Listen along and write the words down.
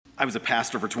I was a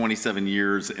pastor for 27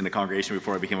 years in a congregation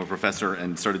before I became a professor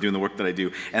and started doing the work that I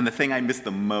do. And the thing I miss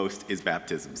the most is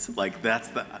baptisms. I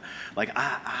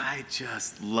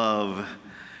just love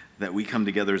that we come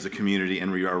together as a community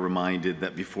and we are reminded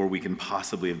that before we can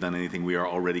possibly have done anything, we are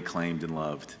already claimed and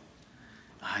loved.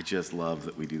 I just love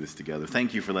that we do this together.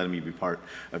 Thank you for letting me be part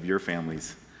of your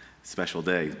family's special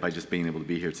day by just being able to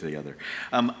be here together.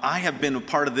 I have been a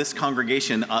part of this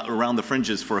congregation around the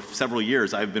fringes for several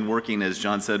years. I've been working, as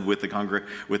John said, with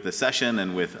the session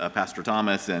and with Pastor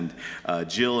Thomas, and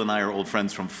Jill and I are old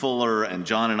friends from Fuller, and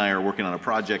John and I are working on a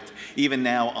project even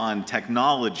now on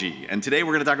technology. And today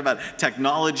we're going to talk about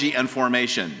technology and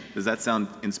formation. Does that sound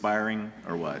inspiring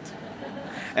or what?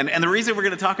 And the reason we're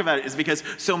going to talk about it is because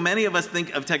so many of us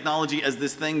think of technology as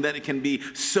this thing that it can be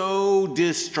so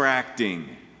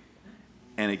distracting.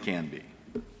 And it can be.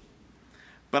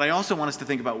 But I also want us to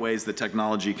think about ways that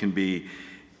technology can be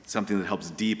something that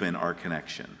helps deepen our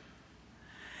connection.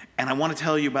 And I want to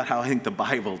tell you about how I think the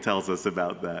Bible tells us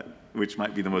about that, which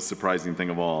might be the most surprising thing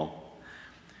of all.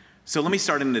 So let me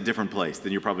start in a different place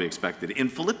than you probably expected. In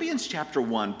Philippians chapter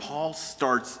 1, Paul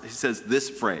he says this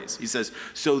phrase. He says,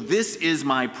 "So this is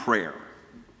my prayer."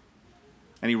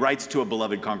 And he writes to a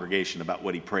beloved congregation about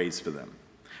what he prays for them.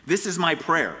 This is my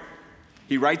prayer.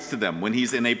 He writes to them when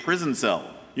he's in a prison cell.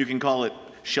 You can call it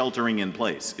sheltering in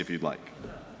place if you'd like.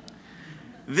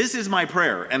 This is my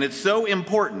prayer, and it's so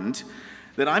important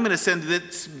that I'm going to send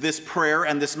this prayer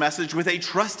and this message with a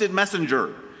trusted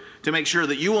messenger to make sure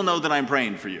that you will know that I'm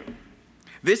praying for you.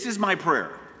 This is my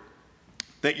prayer,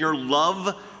 that your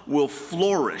love will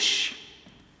flourish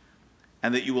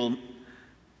and that you will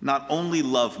not only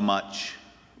love much,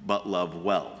 but love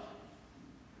well.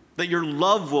 That your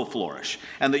love will flourish,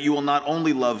 and that you will not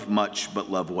only love much,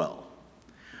 but love well.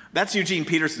 That's Eugene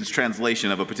Peterson's translation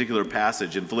of a particular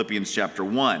passage in Philippians chapter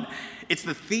 1. It's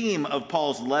the theme of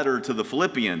Paul's letter to the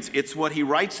Philippians. It's what he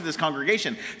writes to this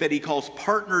congregation that he calls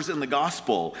partners in the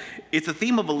gospel. It's a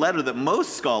theme of a letter that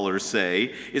most scholars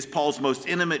say is Paul's most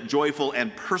intimate, joyful,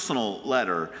 and personal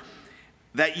letter.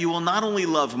 That you will not only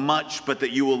love much, but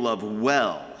that you will love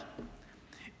well.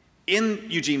 In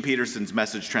Eugene Peterson's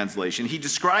Message translation, he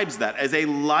describes that as a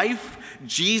life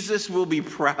Jesus will be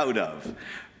proud of,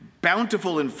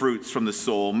 bountiful in fruits from the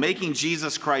soul, making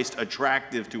Jesus Christ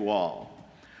attractive to all.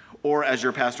 Or, as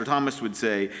your Pastor Thomas would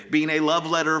say, being a love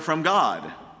letter from God,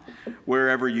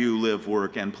 wherever you live,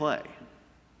 work, and play.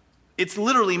 It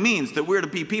literally means that we're to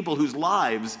be people whose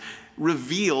lives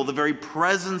reveal the very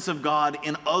presence of God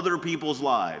in other people's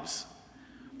lives,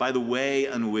 by the way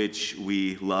in which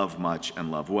we love much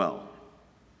and love well.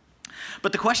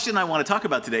 But the question I want to talk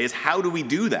about today is, how do we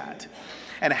do that?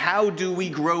 And how do we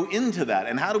grow into that?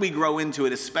 And how do we grow into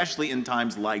it, especially in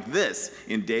times like this,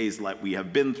 in days like we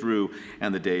have been through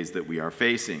and the days that we are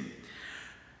facing?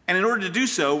 And in order to do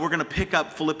so, we're going to pick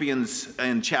up Philippians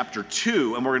in chapter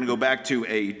 2, and we're going to go back to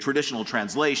a traditional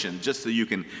translation, just so you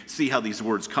can see how these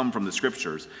words come from the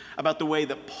scriptures, about the way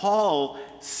that Paul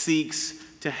seeks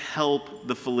to help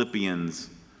the Philippians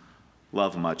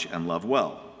love much and love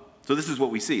well. So this is what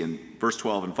we see in verse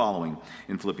 12 and following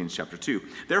in Philippians chapter 2.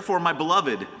 "Therefore, my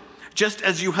beloved, just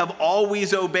as you have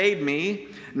always obeyed me,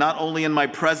 not only in my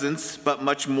presence, but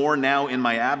much more now in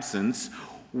my absence,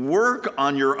 work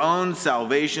on your own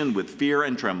salvation with fear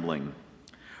and trembling.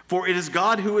 For it is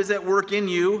God who is at work in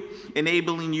you,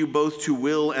 enabling you both to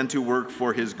will and to work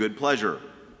for his good pleasure.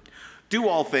 Do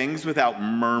all things without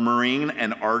murmuring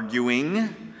and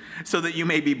arguing, so that you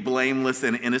may be blameless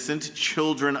and innocent,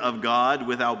 children of God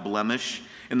without blemish,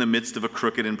 in the midst of a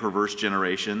crooked and perverse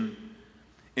generation,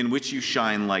 in which you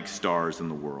shine like stars in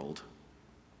the world,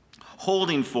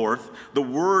 holding forth the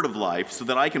word of life, so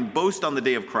that I can boast on the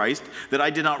day of Christ that I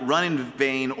did not run in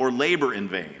vain or labor in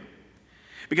vain.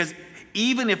 Because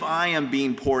even if I am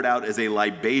being poured out as a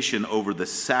libation over the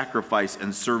sacrifice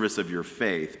and service of your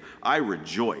faith, I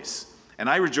rejoice. And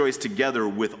I rejoice together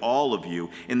with all of you.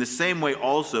 In the same way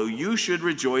also, you should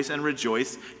rejoice and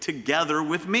rejoice together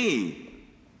with me.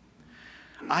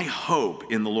 I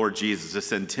hope in the Lord Jesus to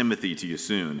send Timothy to you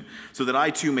soon, so that I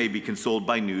too may be consoled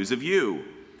by news of you.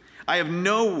 I have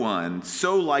no one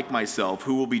so like myself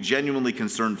who will be genuinely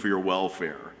concerned for your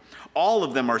welfare. All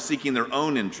of them are seeking their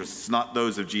own interests, not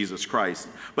those of Jesus Christ.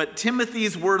 But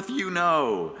Timothy's worth you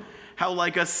know, how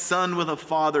like a son with a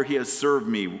father he has served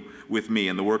me with me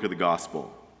in the work of the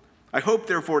gospel. I hope,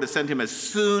 therefore, to send him as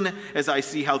soon as I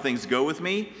see how things go with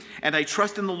me, and I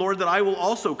trust in the Lord that I will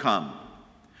also come.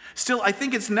 Still, I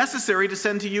think it's necessary to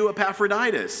send to you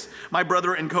Epaphroditus, my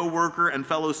brother and co-worker and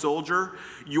fellow soldier,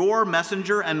 your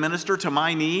messenger and minister to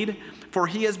my need, for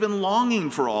he has been longing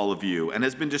for all of you and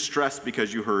has been distressed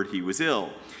because you heard he was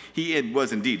ill. He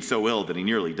was indeed so ill that he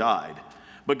nearly died.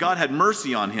 But God had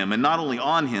mercy on him, and not only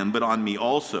on him, but on me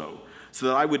also, so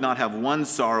that I would not have one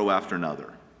sorrow after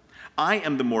another. I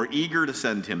am the more eager to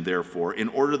send him, therefore, in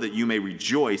order that you may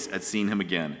rejoice at seeing him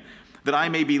again, that I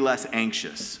may be less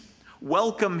anxious.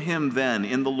 Welcome him then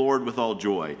in the Lord with all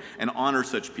joy, and honor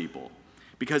such people,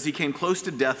 because he came close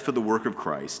to death for the work of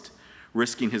Christ,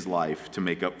 risking his life to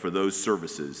make up for those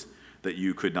services that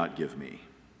you could not give me.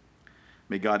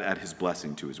 May God add his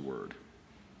blessing to his word.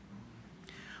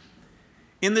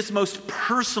 In this most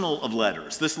personal of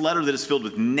letters, this letter that is filled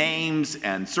with names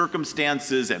and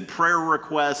circumstances and prayer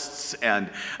requests and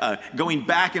going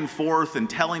back and forth and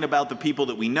telling about the people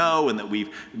that we know and that we've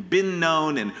been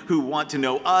known and who want to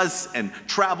know us and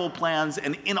travel plans,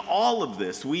 and in all of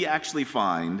this, we actually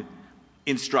find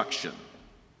instruction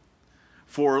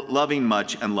for loving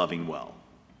much and loving well,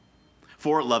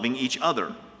 for loving each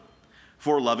other,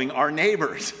 for loving our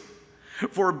neighbors,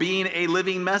 for being a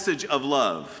living message of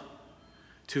love,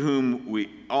 to whom we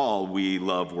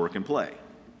love, work, and play.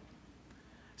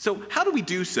 So how do we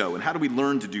do so, and how do we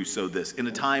learn to do so this in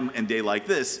a time and day like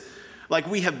this, like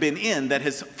we have been in, that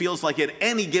feels like at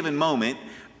any given moment,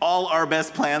 all our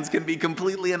best plans can be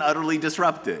completely and utterly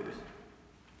disrupted?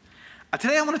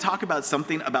 Today I want to talk about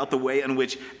something about the way in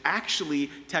which actually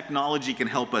technology can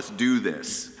help us do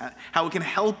this, how it can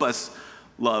help us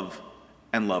love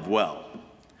and love well.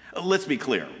 Let's be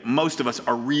clear, most of us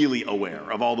are really aware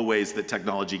of all the ways that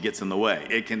technology gets in the way.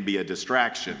 It can be a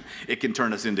distraction. It can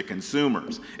turn us into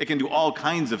consumers. It can do all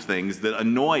kinds of things that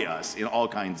annoy us in all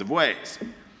kinds of ways.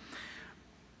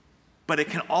 But it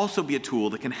can also be a tool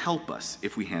that can help us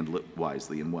if we handle it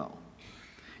wisely and well.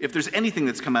 If there's anything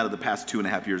that's come out of the past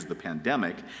 2.5 years of the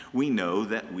pandemic, we know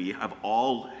that we have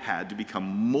all had to become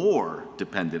more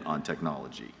dependent on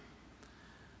technology.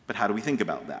 But how do we think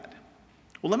about that?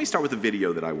 Well, let me start with a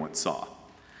video that I once saw.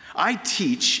 I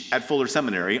teach at Fuller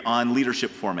Seminary on leadership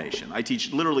formation. I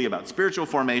teach literally about spiritual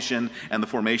formation and the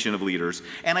formation of leaders,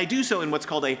 and I do so in what's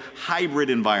called a hybrid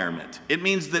environment. It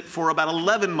means that for about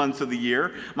 11 months of the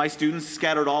year, my students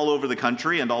scattered all over the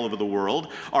country and all over the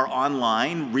world are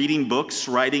online, reading books,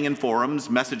 writing in forums,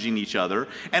 messaging each other,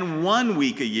 and 1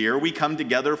 week a year we come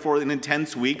together for an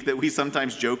intense week that we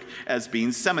sometimes joke as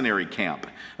being seminary camp,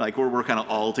 like where we're kind of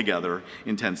all together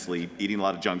intensely, eating a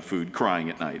lot of junk food, crying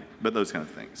at night, but those kind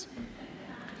of things.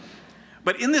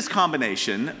 But in this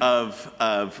combination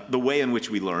of the way in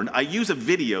which we learn, I use a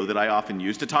video that I often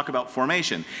use to talk about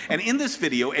formation. And in this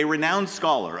video, a renowned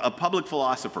scholar, a public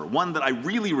philosopher, one that I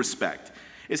really respect,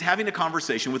 is having a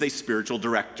conversation with a spiritual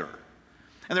director.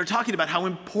 And they're talking about how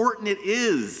important it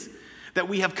is that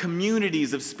we have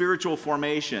communities of spiritual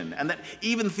formation, and that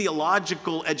even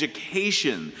theological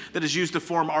education that is used to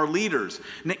form our leaders,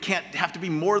 and it can't have to be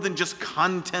more than just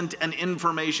content and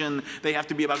information. They have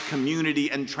to be about community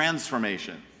and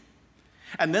transformation.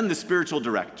 And then the spiritual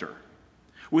director,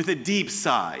 with a deep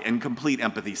sigh and complete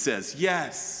empathy, says,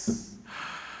 yes,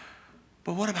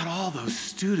 but what about all those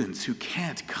students who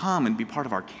can't come and be part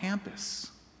of our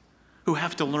campus, who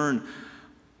have to learn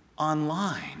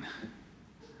online?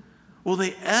 Will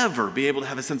they ever be able to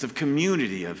have a sense of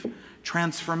community, of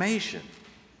transformation?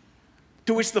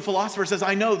 To which the philosopher says,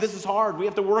 I know this is hard. We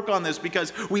have to work on this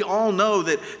because we all know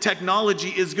that technology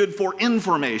is good for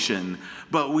information,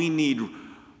 but we need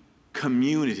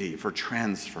community for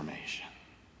transformation.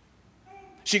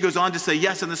 She goes on to say,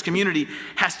 yes, and this community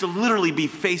has to literally be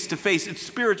face to face. It's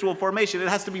spiritual formation. It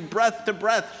has to be breath to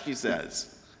breath, she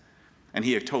says. And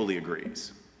he totally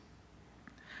agrees.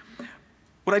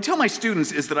 What I tell my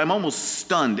students is that I'm almost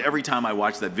stunned every time I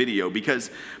watch that video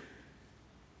because,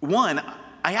 one,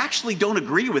 I actually don't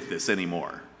agree with this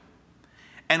anymore.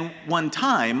 And one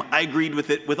time, I agreed with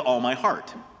it with all my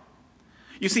heart.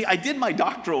 You see, I did my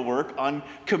doctoral work on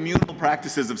communal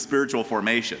practices of spiritual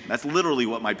formation. That's literally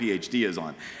what my PhD is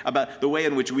on, about the way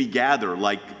in which we gather,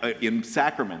 like in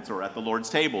sacraments or at the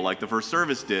Lord's table, like the first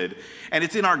service did. And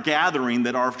it's in our gathering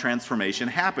that our transformation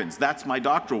happens. That's my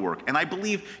doctoral work. And I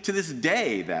believe to this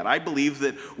day that I believe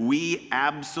that we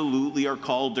absolutely are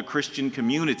called to Christian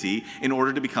community in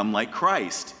order to become like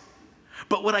Christ.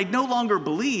 But what I no longer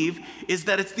believe is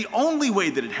that it's the only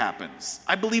way that it happens.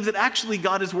 I believe that actually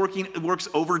God works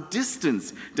over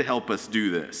distance to help us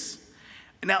do this.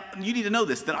 Now, you need to know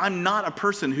this, that I'm not a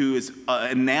person who is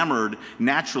enamored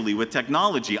naturally with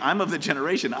technology. I'm of the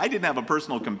generation, I didn't have a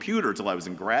personal computer till I was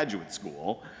in graduate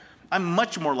school. I'm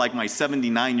much more like my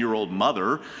 79-year-old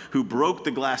mother who broke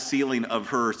the glass ceiling of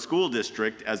her school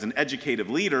district as an educative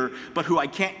leader, but who I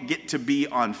can't get to be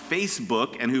on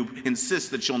Facebook and who insists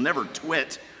that she'll never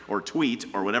twit or tweet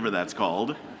or whatever that's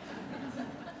called.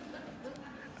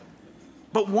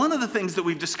 But one of the things that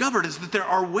we've discovered is that there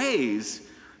are ways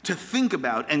to think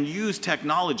about and use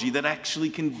technology that actually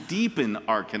can deepen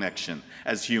our connection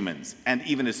as humans and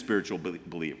even as spiritual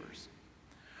believers.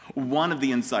 One of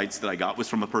the insights that I got was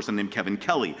from a person named Kevin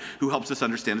Kelly, who helps us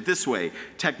understand it this way.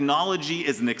 Technology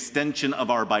is an extension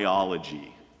of our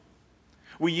biology.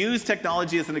 We use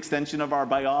technology as an extension of our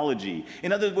biology.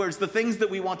 In other words, the things that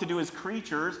we want to do as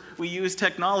creatures, we use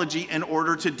technology in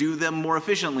order to do them more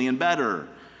efficiently and better.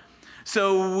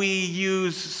 So we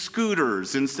use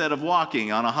scooters instead of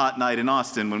walking on a hot night in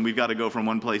Austin when we've got to go from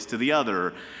one place to the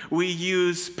other. We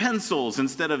use pencils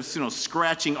instead of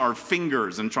scratching our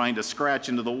fingers and trying to scratch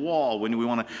into the wall when we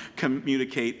want to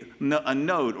communicate a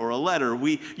note or a letter.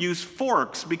 We use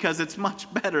forks because it's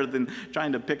much better than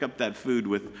trying to pick up that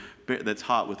food that's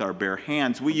hot with our bare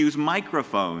hands. We use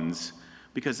microphones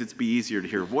because it's easier to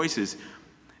hear voices.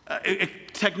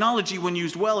 Technology, when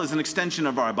used well, is an extension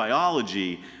of our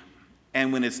biology.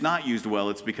 And when it's not used well,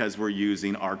 it's because we're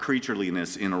using our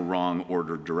creatureliness in a wrong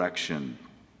ordered direction.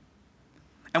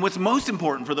 And what's most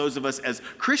important for those of us as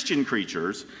Christian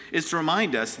creatures is to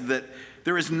remind us that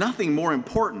there is nothing more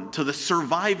important to the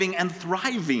surviving and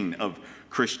thriving of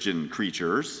Christian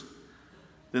creatures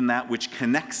than that which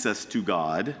connects us to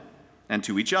God and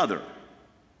to each other,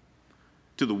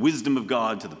 to the wisdom of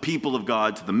God, to the people of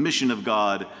God, to the mission of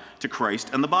God, to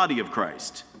Christ and the body of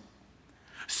Christ.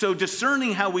 So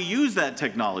discerning how we use that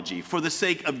technology for the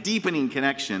sake of deepening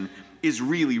connection is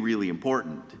really, really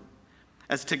important.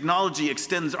 As technology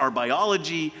extends our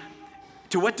biology,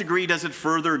 to what degree does it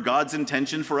further God's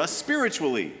intention for us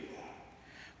spiritually?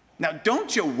 Now,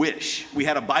 don't you wish we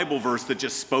had a Bible verse that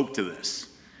just spoke to this?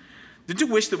 Did you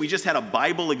wish that we just had a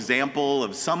Bible example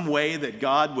of some way that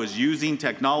God was using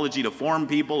technology to form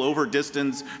people over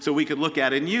distance so we could look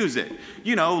at it and use it?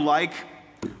 Like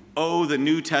the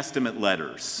New Testament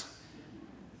letters.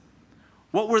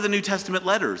 What were the New Testament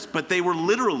letters? But they were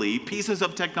literally pieces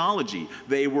of technology.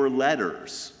 They were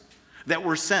letters that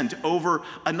were sent over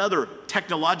another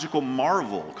technological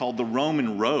marvel called the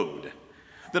Roman road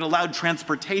that allowed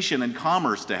transportation and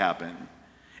commerce to happen.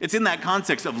 It's in that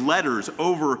context of letters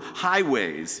over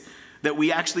highways that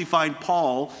we actually find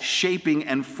Paul shaping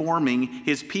and forming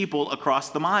his people across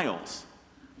the miles.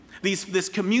 This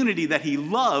community that he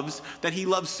loves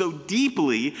so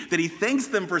deeply that he thanks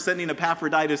them for sending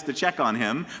Epaphroditus to check on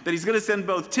him, that he's going to send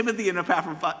both Timothy and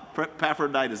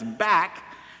Epaphroditus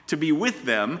back to be with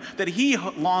them, that he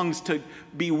longs to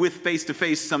be with face to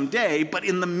face someday, but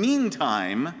in the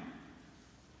meantime,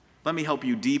 let me help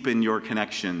you deepen your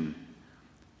connection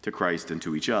to Christ and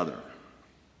to each other.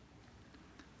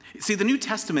 See, the New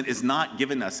Testament is not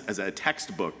given us as a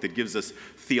textbook that gives us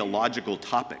theological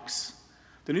topics.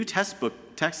 The New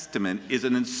Testament is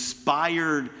an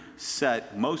inspired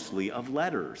set, mostly, of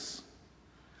letters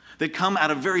that come out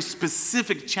of very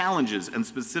specific challenges and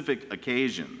specific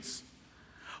occasions.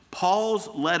 Paul's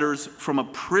letters from a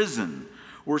prison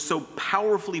were so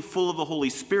powerfully full of the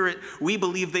Holy Spirit, we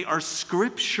believe they are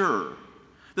scripture,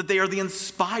 that they are the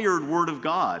inspired Word of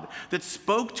God that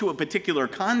spoke to a particular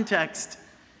context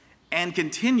and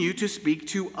continue to speak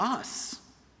to us.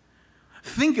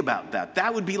 Think about that.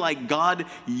 That would be like God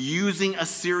using a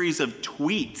series of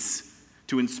tweets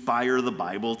to inspire the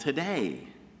Bible today.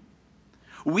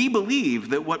 We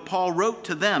believe that what Paul wrote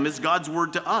to them is God's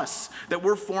word to us, that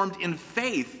we're formed in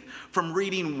faith from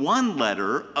reading one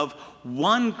letter of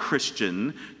one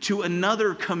Christian to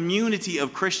another community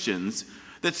of Christians,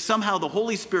 that somehow the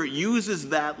Holy Spirit uses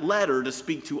that letter to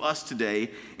speak to us today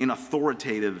in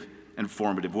authoritative and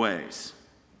formative ways.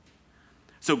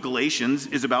 So Galatians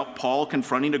is about Paul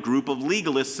confronting a group of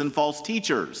legalists and false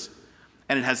teachers,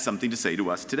 and it has something to say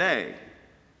to us today.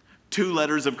 2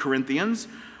 letters of Corinthians,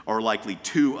 or likely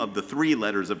 2 of the 3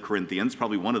 letters of Corinthians,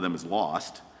 probably one of them is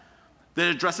lost,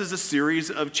 that addresses a series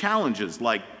of challenges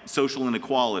like social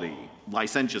inequality,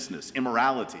 licentiousness,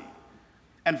 immorality.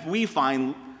 And we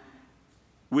find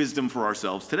wisdom for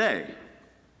ourselves today.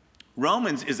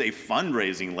 Romans is a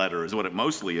fundraising letter, is what it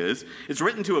mostly is. It's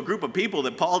written to a group of people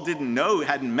that Paul didn't know,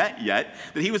 hadn't met yet,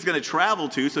 that he was going to travel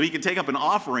to so he could take up an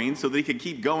offering so that he could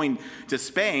keep going to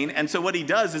Spain. And so what he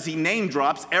does is he name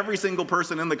drops every single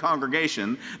person in the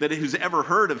congregation who's ever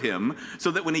heard of him,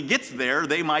 so that when he gets there,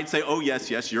 they might say, oh,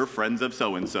 yes, you're friends of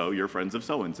so-and-so, you're friends of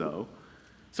so-and-so.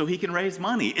 So he can raise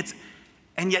money.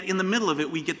 And yet in the middle of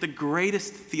it, we get the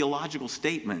greatest theological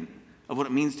statement of what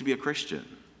it means to be a Christian.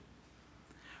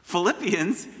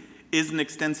 Philippians is an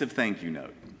extensive thank you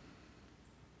note.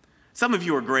 Some of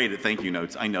you are great at thank you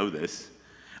notes. I know this.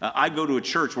 I go to a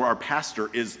church where our pastor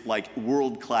is like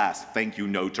world-class thank you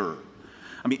noter.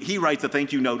 I mean, he writes a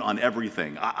thank you note on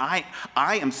everything. I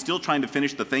am still trying to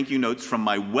finish the thank you notes from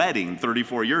my wedding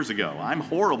 34 years ago. I'm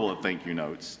horrible at thank you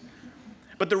notes.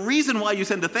 But the reason why you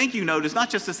send a thank you note is not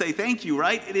just to say thank you,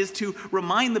 right? It is to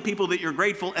remind the people that you're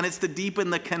grateful, and it's to deepen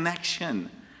the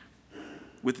connection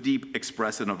with deep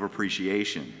expression of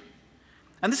appreciation.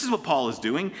 And this is what Paul is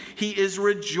doing. He is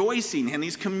rejoicing, and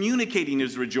he's communicating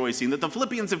his rejoicing that the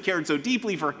Philippians have cared so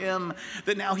deeply for him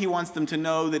that now he wants them to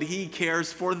know that he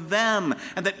cares for them,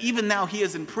 and that even now he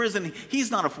is in prison,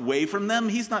 he's not away from them.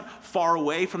 He's not far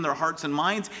away from their hearts and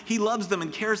minds. He loves them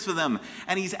and cares for them,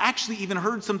 and he's actually even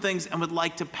heard some things and would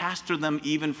like to pastor them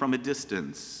even from a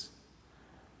distance.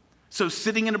 So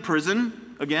sitting in a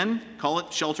prison, again, call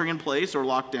it sheltering in place or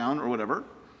lockdown or whatever,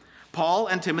 Paul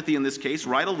and Timothy, in this case,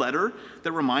 write a letter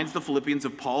that reminds the Philippians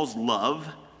of Paul's love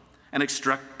and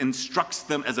instructs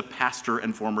them as a pastor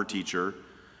and former teacher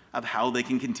of how they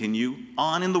can continue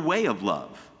on in the way of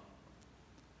love.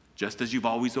 Just as you've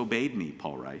always obeyed me,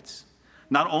 Paul writes,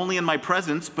 not only in my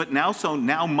presence, but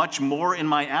now much more in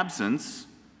my absence,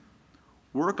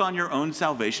 work on your own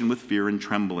salvation with fear and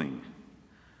trembling.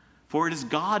 For it is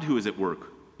God who is at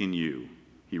work in you,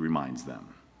 he reminds them.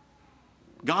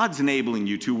 God's enabling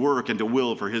you to work and to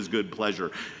will for his good pleasure.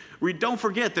 Don't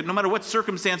forget that no matter what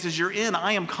circumstances you're in,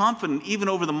 I am confident even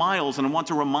over the miles, and I want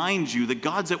to remind you that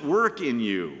God's at work in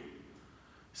you.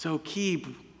 So keep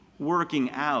working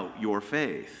out your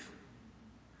faith.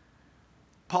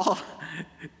 Paul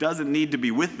doesn't need to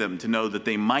be with them to know that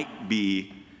they might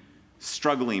be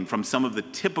struggling from some of the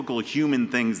typical human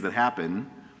things that happen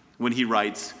when he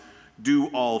writes, "Do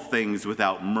all things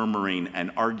without murmuring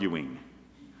and arguing,"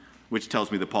 which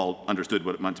tells me that Paul understood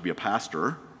what it meant to be a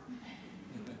pastor.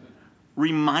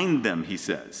 Remind them, he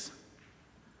says,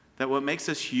 that what makes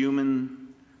us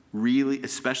human, really,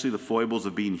 especially the foibles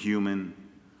of being human,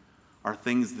 are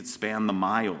things that span the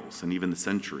miles and even the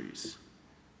centuries.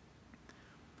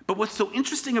 But what's so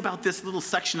interesting about this little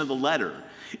section of the letter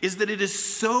is that it is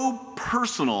so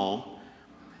personal,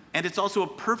 and it's also a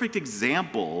perfect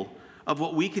example of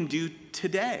what we can do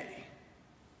today.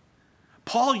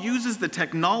 Paul uses the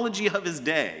technology of his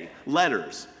day,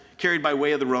 letters carried by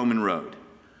way of the Roman road,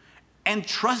 and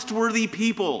trustworthy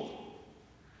people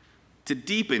to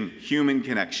deepen human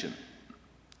connection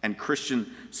and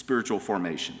Christian spiritual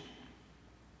formation.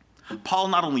 Paul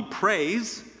not only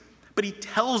prays, but he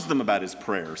tells them about his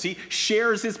prayers. He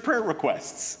shares his prayer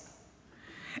requests.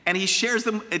 And he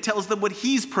tells them what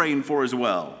he's praying for as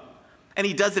well. And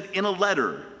he does it in a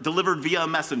letter delivered via a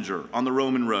messenger on the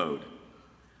Roman road.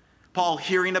 Paul,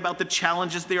 hearing about the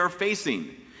challenges they are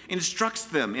facing, instructs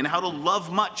them in how to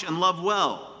love much and love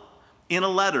well in a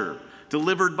letter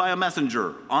delivered by a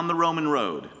messenger on the Roman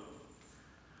road.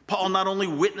 Paul not only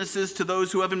witnesses to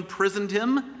those who have imprisoned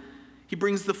him, he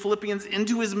brings the Philippians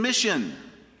into his mission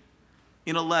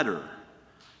in a letter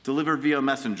delivered via a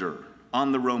messenger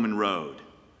on the Roman road.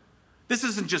 This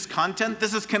isn't just content,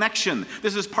 this is connection.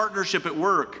 This is partnership at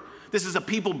work. This is a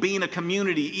people being a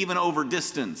community even over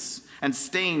distance and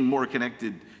staying more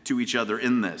connected to each other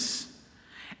in this.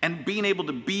 And being able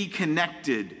to be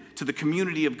connected to the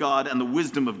community of God and the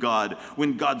wisdom of God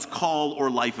when God's call or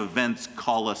life events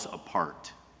call us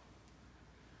apart.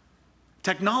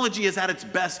 Technology is at its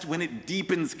best when it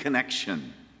deepens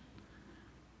connection.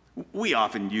 We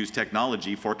often use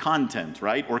technology for content,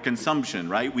 right? Or consumption,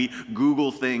 right? We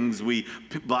Google things, we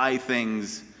buy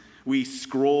things, we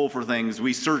scroll for things,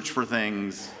 we search for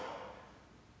things.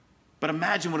 But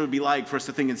imagine what it would be like for us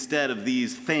to think instead of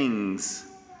these things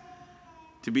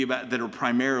to be about, that are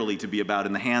primarily to be about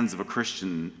in the hands of a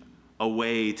Christian, a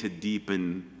way to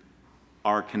deepen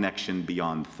our connection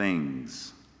beyond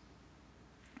things.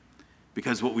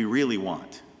 Because what we really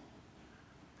want,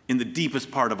 in the deepest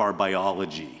part of our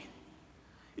biology,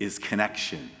 is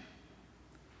connection.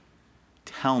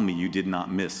 Tell me you did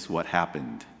not miss what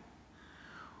happened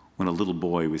when a little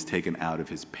boy was taken out of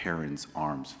his parents'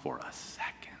 arms for a second.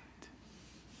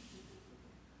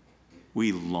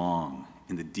 We long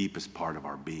in the deepest part of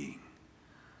our being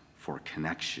for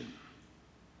connection.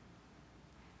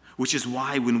 Which is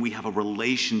why when we have a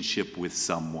relationship with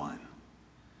someone,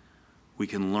 we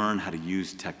can learn how to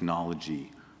use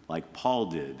technology like Paul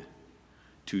did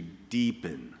to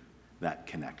deepen that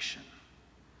connection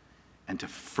and to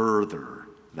further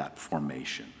that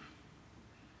formation.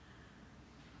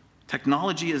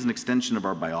 Technology is an extension of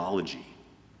our biology,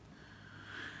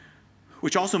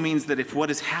 which also means that if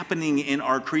what is happening in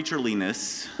our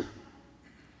creatureliness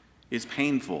is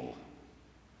painful,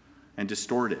 and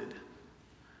distorted,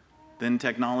 then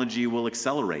technology will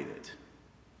accelerate it.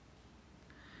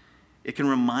 It can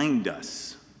remind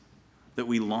us that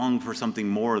we long for something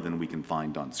more than we can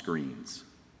find on screens.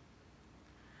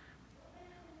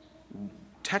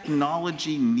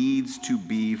 Technology needs to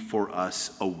be for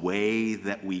us a way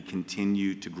that we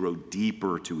continue to grow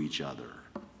deeper to each other.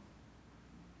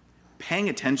 Paying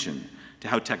attention to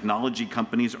how technology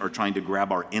companies are trying to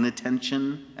grab our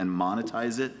inattention and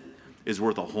monetize it is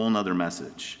worth a whole nother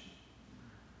message.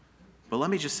 But let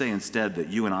me just say instead that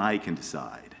you and I can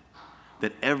decide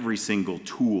that every single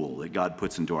tool that God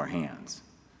puts into our hands,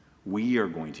 we are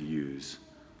going to use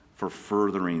for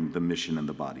furthering the mission in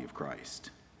the body of Christ.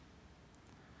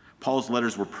 Paul's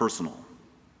letters were personal.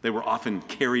 They were often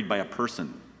carried by a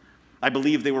person. I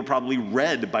believe they were probably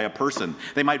read by a person.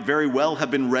 They might very well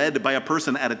have been read by a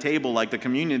person at a table like the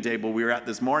communion table we were at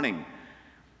this morning.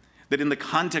 That in the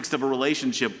context of a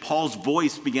relationship, Paul's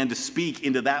voice began to speak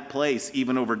into that place,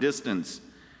 even over distance.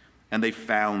 And they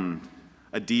found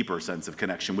a deeper sense of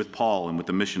connection with Paul and with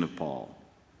the mission of Paul.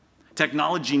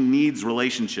 Technology needs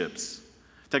relationships.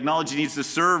 Technology needs to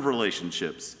serve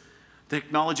relationships.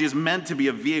 Technology is meant to be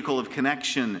a vehicle of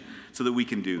connection so that we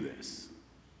can do this.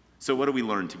 So what do we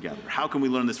learn together? How can we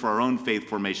learn this for our own faith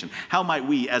formation? How might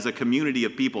we, as a community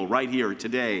of people right here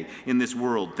today in this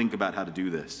world, think about how to do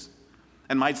this?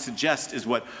 And might suggest is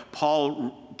what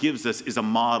Paul gives us is a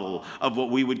model of what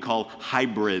we would call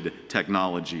hybrid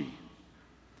technology.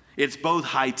 It's both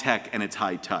high tech and it's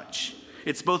high touch.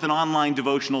 It's both an online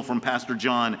devotional from Pastor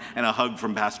John and a hug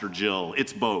from Pastor Jill.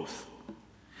 It's both.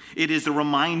 It is a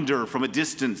reminder from a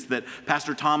distance that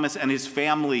Pastor Thomas and his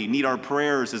family need our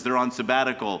prayers as they're on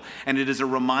sabbatical. And it is a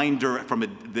reminder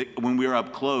when we're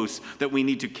up close that we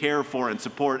need to care for and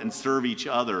support and serve each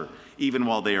other even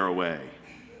while they are away.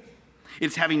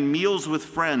 It's having meals with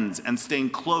friends and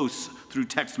staying close through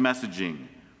text messaging.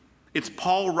 It's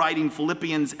Paul writing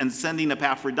Philippians and sending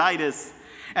Epaphroditus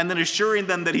and then assuring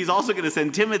them that he's also going to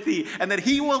send Timothy and that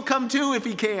he will come too if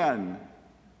he can.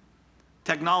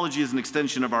 Technology is an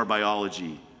extension of our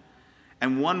biology.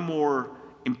 And one more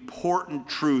important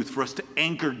truth for us to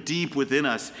anchor deep within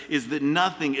us is that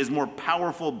nothing is more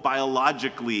powerful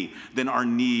biologically than our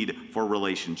need for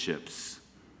relationships.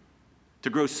 To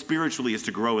grow spiritually is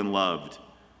to grow in love.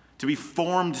 To be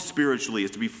formed spiritually is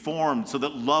to be formed so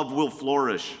that love will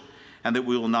flourish and that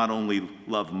we will not only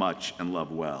love much and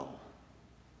love well.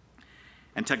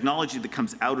 And technology that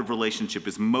comes out of relationship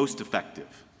is most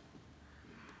effective.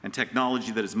 And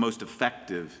technology that is most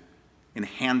effective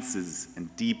enhances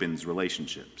and deepens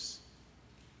relationships.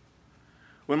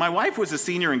 When my wife was a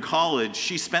senior in college,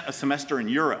 she spent a semester in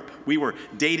Europe. We were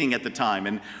dating at the time,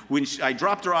 and when I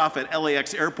dropped her off at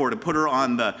LAX airport and put her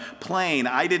on the plane,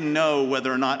 I didn't know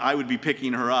whether or not I would be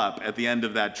picking her up at the end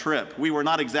of that trip. We were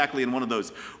not exactly in one of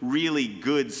those really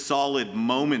good, solid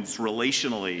moments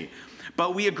relationally.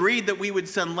 But we agreed that we would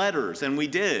send letters, and we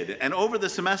did. And over the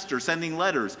semester, sending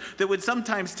letters that would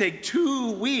sometimes take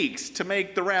 2 weeks to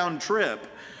make the round trip,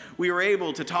 we were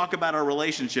able to talk about our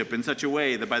relationship in such a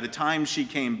way that by the time she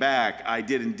came back, I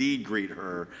did indeed greet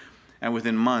her. And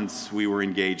within months, we were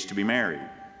engaged to be married.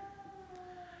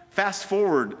 Fast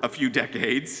forward a few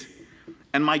decades,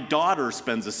 and my daughter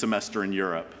spends a semester in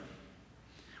Europe.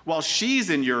 While she's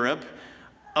in Europe,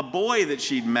 a boy that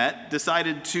she'd met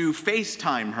decided to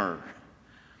FaceTime her.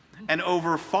 And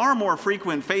over far more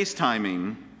frequent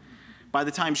FaceTiming, by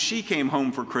the time she came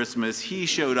home for Christmas, he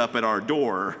showed up at our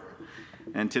door,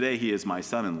 and today he is my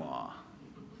son-in-law.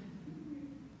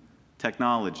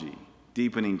 Technology,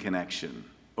 deepening connection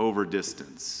over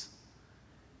distance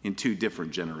in 2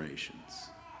 different generations.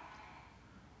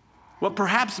 What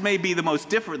perhaps may be the most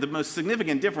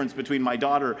significant difference between my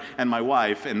daughter and my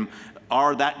wife and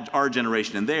our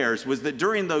generation and theirs was that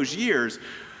during those years,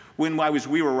 when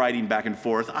we were writing back and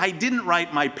forth, I didn't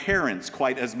write my parents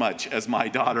quite as much as my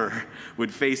daughter would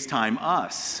FaceTime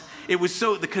us. It was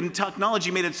the technology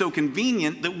made it so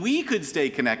convenient that we could stay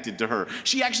connected to her.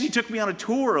 She actually took me on a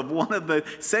tour of one of the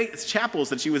chapels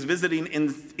that she was visiting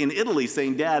in Italy,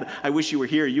 saying, "Dad, I wish you were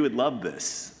here. You would love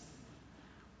this."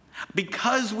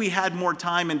 Because we had more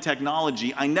time and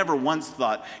technology, I never once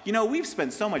thought, we've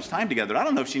spent so much time together. I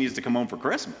don't know if she needs to come home for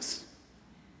Christmas.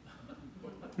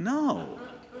 No.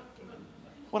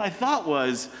 What I thought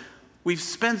was, we've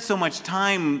spent so much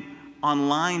time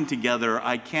online together,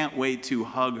 I can't wait to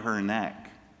hug her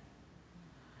neck.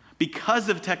 Because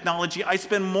of technology, I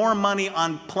spend more money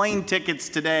on plane tickets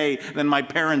today than my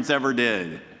parents ever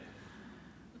did.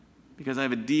 Because I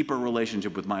have a deeper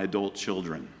relationship with my adult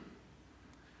children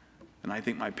than I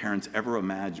think my parents ever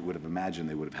would have imagined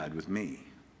they would have had with me.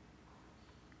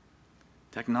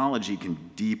 Technology can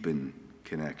deepen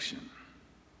connection.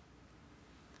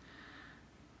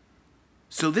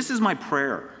 So this is my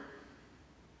prayer,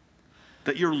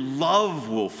 that your love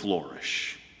will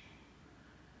flourish,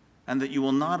 and that you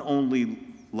will not only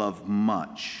love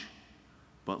much,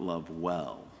 but love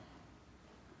well.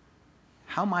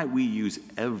 How might we use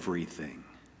everything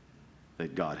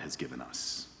that God has given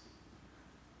us?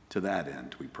 To that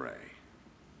end, we pray.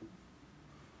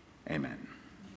 Amen.